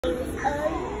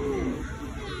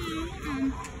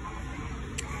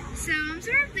So I'm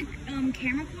sorry if the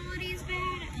camera quality is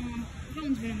bad.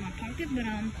 Phone's been in my pocket, but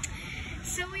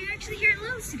so we're actually here at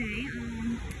Lowe's today,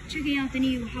 checking out the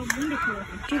new Halloween decor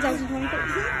for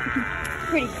 2023.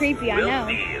 Pretty creepy, I know. We'll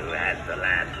see you at the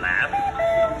last laugh.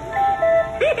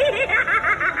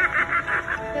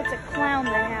 That's a clown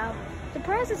they have.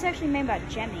 Surprised it's actually made by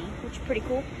Jemmy, which is pretty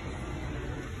cool.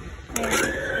 Yeah,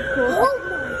 cool. Oh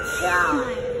my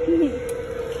god!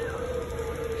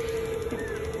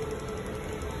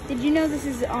 Did you know this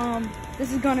is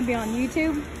gonna be on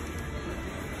YouTube?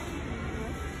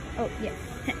 Oh yeah.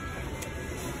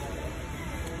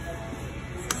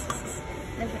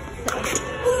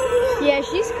 Yeah,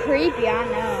 she's creepy, I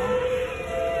know.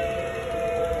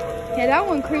 Yeah, that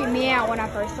one creeped me out when I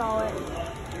first saw it.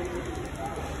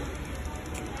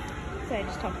 So I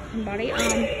just talked to somebody.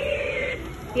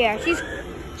 Yeah,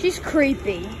 she's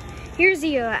creepy. Here's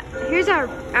our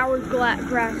hourglass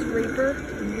reaper.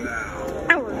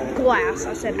 Hourglass.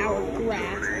 I said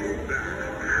hourglass.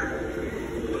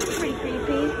 Pretty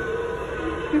creepy.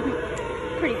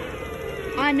 Pretty.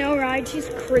 I know, right? She's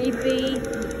creepy.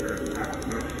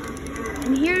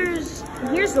 And here's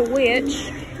the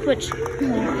witch, which.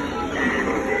 Come,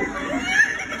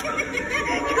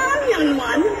 young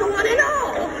one, the one and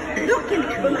all. Look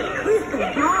into my crystal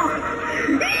ball.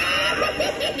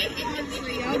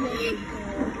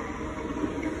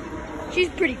 She's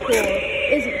pretty cool,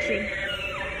 isn't she?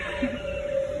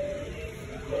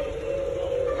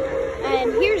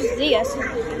 And here's this.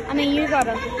 I mean, you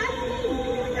gotta.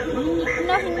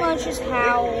 Nothing much, just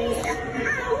howls.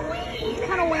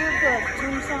 Kind of weird for a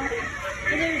tombstone.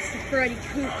 And there's Freddy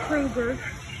Krueger.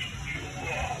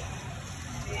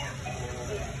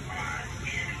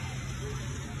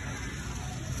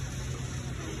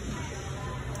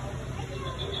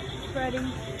 Freddy.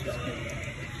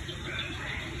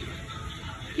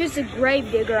 Here's the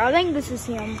Gravedigger. I think this is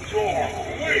him.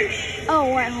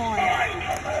 Oh, wait, hold on.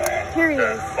 Here he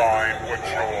is. Find what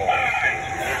you're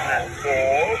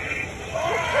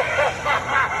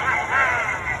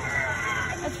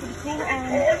That's pretty cool.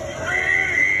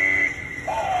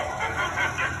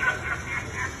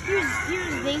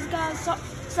 Here's these guys.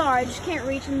 Sorry, I just can't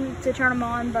reach them to turn them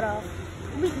on, but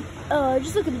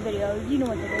just look at the video. You know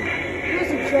what they do.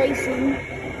 Here's a Jason.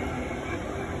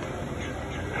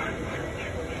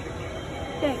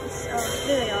 Thanks.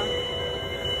 There they are.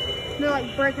 They're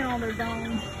like breaking all their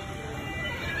bones.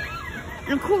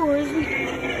 And of course, we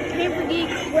can't forget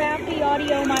crappy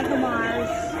audio Michael Myers.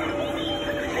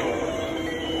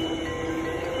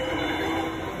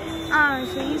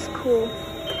 Honestly, he's cool.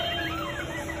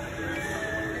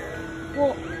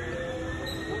 Well,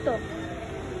 what the?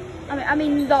 I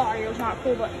mean, the audio's not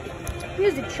cool, but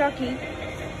here's the Chucky.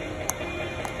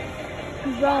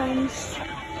 Bones.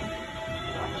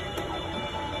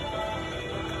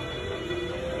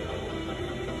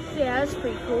 Yeah, that's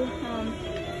pretty cool.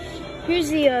 Here's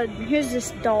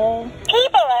this doll.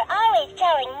 People are always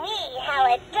telling me how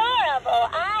adorable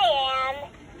I am.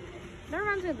 That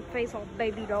reminds me of the face off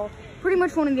baby doll. Pretty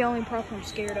much one of the only props I'm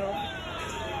scared of.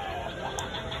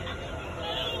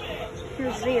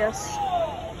 Here's this.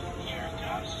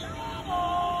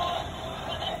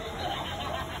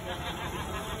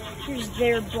 Here's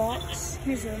their box.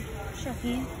 Here's a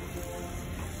Chucky.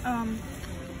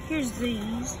 Here's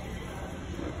these.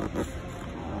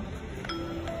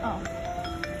 Oh.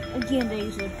 Again, they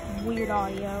use a weird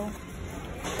audio.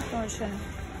 I'm just gonna.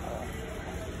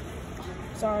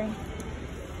 Sorry.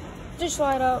 Just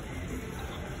slide up.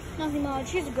 Nothing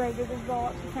much. Here's a Gravedigger's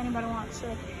box if anybody wants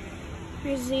it.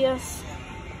 Here's this.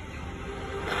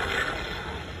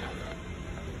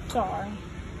 Sorry.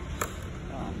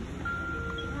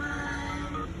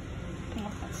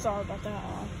 Sorry about that.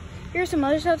 Here's some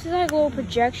other stuff. This is like a little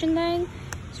projection thing.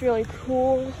 It's really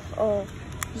cool.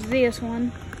 There's this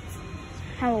one.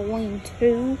 Halloween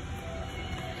 2.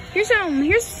 Here's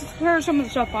some of the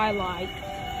stuff I like.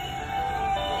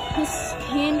 This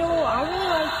candle, I really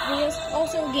like this.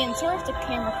 Also, again, sorry if the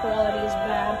camera quality is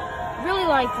bad. I really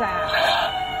like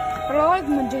that. But I like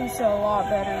Medusa a lot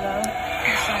better, though.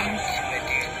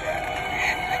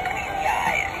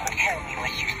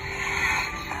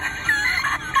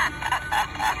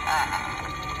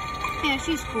 Yeah,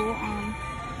 she's cool.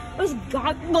 There's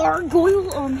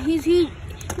Gargoyle. He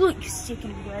looks sick in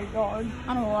the graveyard.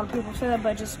 I know a lot of people say that,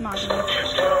 but just my opinion.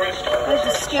 There's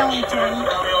the skeleton.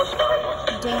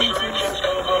 Dances.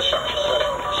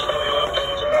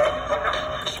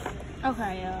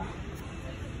 Okay,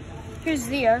 here's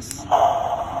this.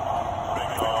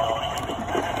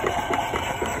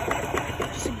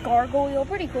 Just a gargoyle,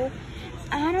 pretty cool.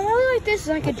 And I really like this,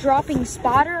 like a dropping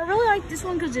spider. I really like this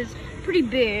one because it's pretty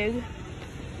big.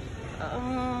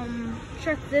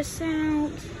 check this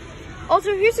out.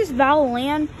 Also, here's this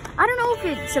Valorland. I don't know if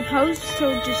it's supposed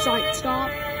to just like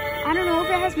stop. I don't know if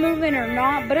it has movement or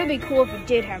not, but it'd be cool if it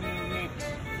did have movement.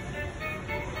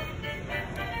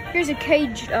 Here's a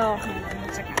cage. Oh, hold on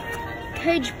 1 second.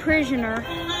 Cage prisoner.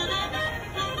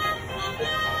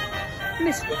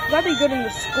 That'd be good in the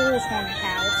school's haunted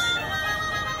house.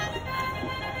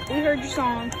 We heard your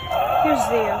song. Here's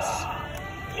this.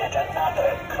 Yet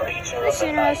another creature. It's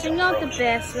interesting, not the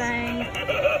best thing.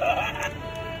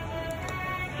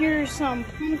 Here's some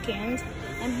pumpkins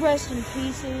and rest in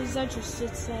pieces. That just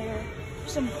sits there.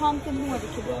 Some pumpkins. Where the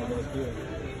kid?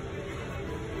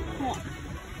 Come on.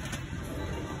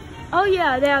 Oh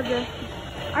yeah, they have the.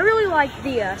 I really like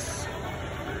this.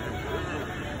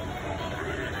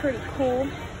 Pretty cool.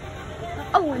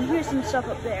 Oh, and here's some stuff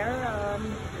up there.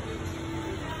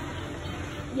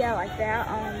 Yeah, like that.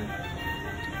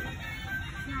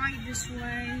 Right this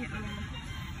way.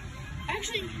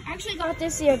 Actually got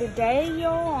this the other day,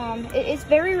 y'all. It's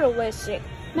very realistic.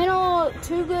 May not look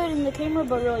too good in the camera,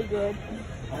 but really good.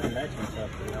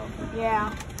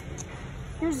 Yeah.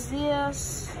 Here's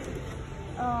this.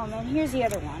 And here's the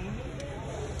other one.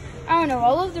 I don't know. I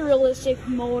love the realistic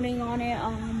molding on it.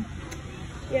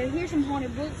 Yeah. Here's some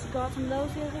haunted books. Got some of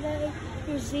those the other day.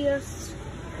 Here's this.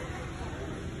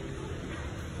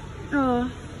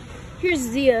 Here's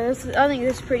this. I think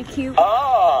this is pretty cute.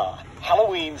 Ah,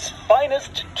 Halloween's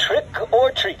finest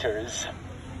trick-or-treaters.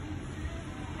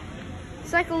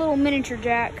 It's like a little miniature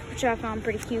Jack, which I found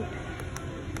pretty cute.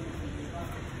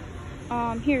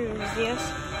 Here's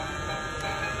this.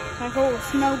 Like a little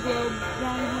snow globe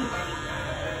thing.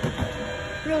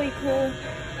 Really cool.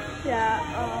 Yeah,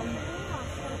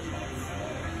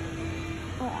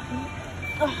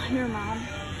 oh, never mind.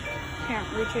 Can't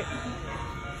reach it.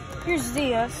 Here's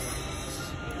this.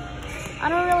 I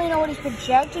don't really know what he's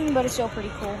projecting, but it's still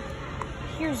pretty cool.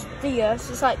 Here's this.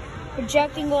 It's like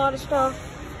projecting a lot of stuff.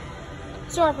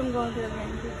 Sorry if I'm going through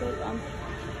everything too quick.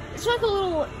 It's like a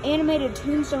little animated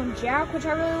Tombstone Jack, which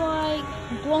I really like.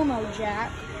 Blow-Mo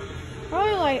Jack. I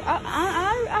really like.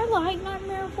 I like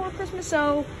Nightmare Before Christmas,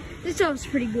 so this stuff's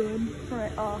pretty good for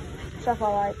stuff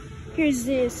I like. Here's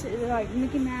this, like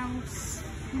Mickey Mouse.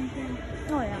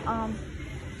 Oh yeah.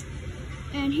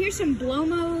 And here's some blow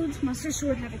modes. My sister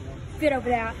would have a fit over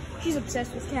that. She's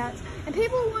obsessed with cats. And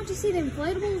people want to see the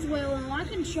inflatables. Well, I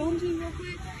can show them to you real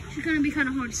quick. It's gonna be kind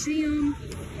of hard to see them.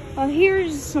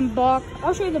 Here's some box.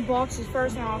 I'll show you the boxes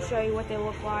first, and I'll show you what they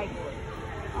look like.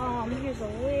 Here's a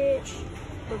witch,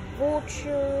 the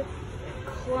vulture,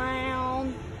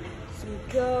 clown, some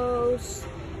ghosts.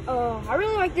 I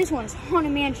really like this one. It's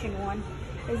Haunted Mansion one.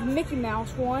 There's a Mickey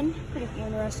Mouse one. Pretty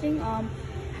interesting.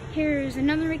 Here's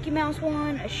another Mickey Mouse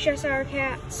one, a Cheshire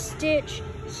Cat, Stitch,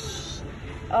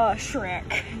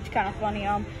 Shrek. It's kind of funny.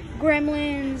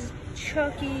 Gremlins,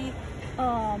 Chucky.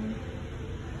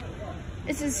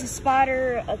 This is a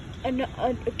spider,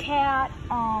 a cat.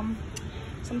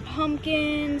 Some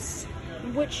pumpkins,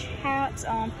 witch hats.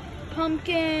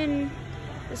 Pumpkin,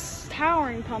 this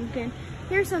towering pumpkin.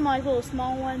 Here's some like little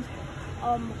small ones.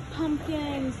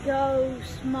 Pumpkin,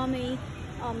 ghost, mummy,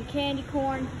 candy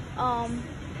corn.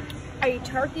 A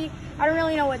turkey. I don't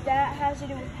really know what that has to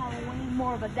do with Halloween,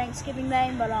 more of a Thanksgiving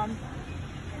thing, but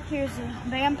here's a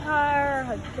vampire,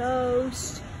 a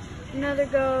ghost, another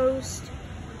ghost,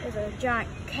 there's a giant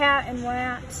cat and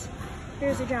rats,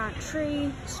 here's a giant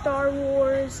tree, Star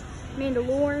Wars,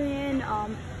 Mandalorian,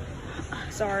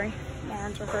 sorry, my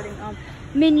arms are hurting,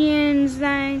 Minions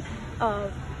thing,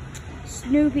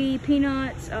 Snoopy,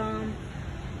 Peanuts,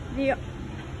 the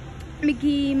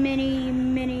Mickey,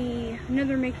 Minnie,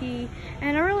 another Mickey,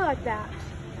 and I really like that.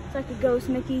 It's like a ghost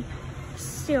Mickey.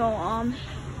 Still,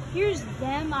 here's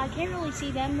them. I can't really see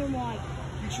them. They're more like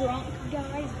drunk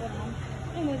guys, but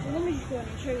anyways, let me just go ahead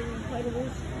and show you the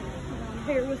inflatables.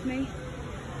 Bear with me.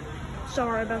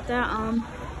 Sorry about that.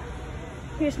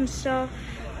 Here's some stuff.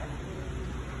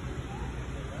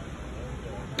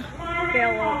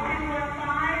 Fell over.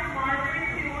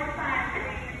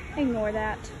 Ignore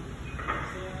that.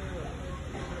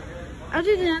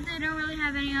 Other than that, they don't really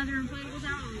have any other inflatables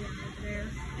out there.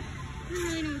 I don't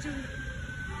really know what's over.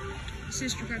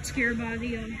 Sister got scared by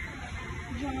the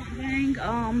giant thing.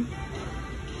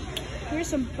 Here's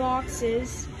some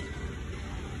boxes.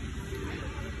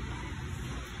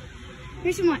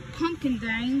 Here's some like pumpkin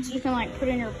things. You can like put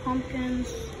in your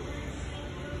pumpkins,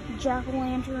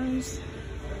 jack-o'-lanterns,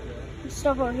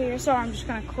 stuff over here. Sorry, I'm just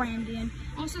kind of crammed in.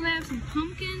 Also, they have some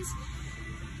pumpkins.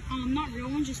 Not real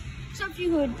ones, just stuff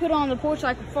you could put on the porch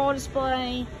like a fall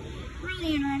display.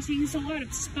 Really interesting. It's a lot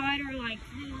of spider-like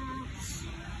hats.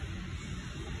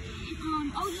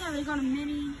 Oh yeah, they got a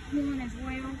mini one as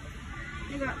well.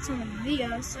 They got some of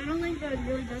this. I don't think that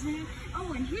really does anything.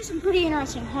 Oh, and here's some pretty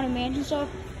interesting Haunted Mansion stuff.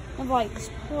 Of like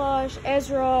Plush,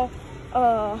 Ezra,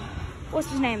 what's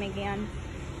his name again?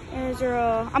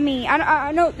 Ezra. I mean,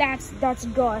 I know that's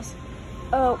Gus.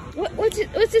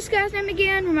 What's this guy's name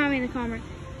again? Remind me in the comments.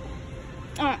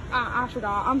 I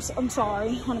forgot. I'm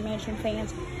sorry, Haunted Mansion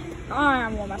fans.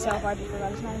 I'm one myself. I just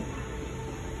forgot his name.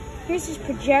 Here's his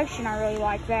projection. I really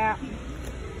like that.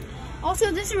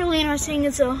 Also, this is really interesting.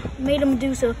 It's made him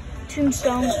do some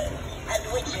tombstones.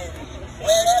 And witches,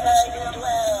 wherever you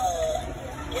dwell,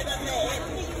 give us a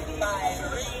hint by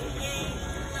ringing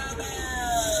the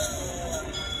bell.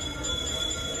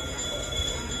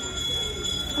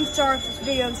 I'm sorry if this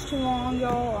video is too long,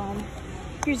 y'all.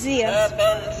 Here's this.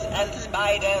 Serpents and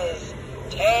spiders,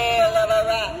 tail of a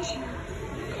rat,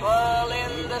 call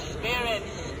in the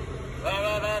spirits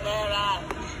wherever they're at.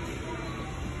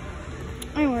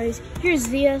 Anyways, here's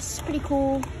this. Pretty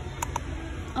cool.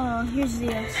 Here's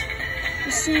this.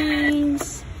 It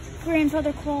sings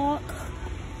Grandfather Clock.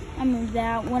 I moved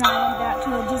that when I went back to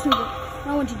Disney World.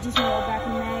 I went to Disney World back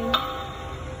in May.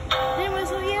 Anyway,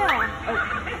 so yeah. Oh,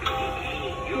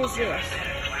 here's this.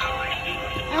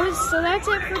 So that's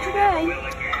it for today.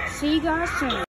 See you guys soon.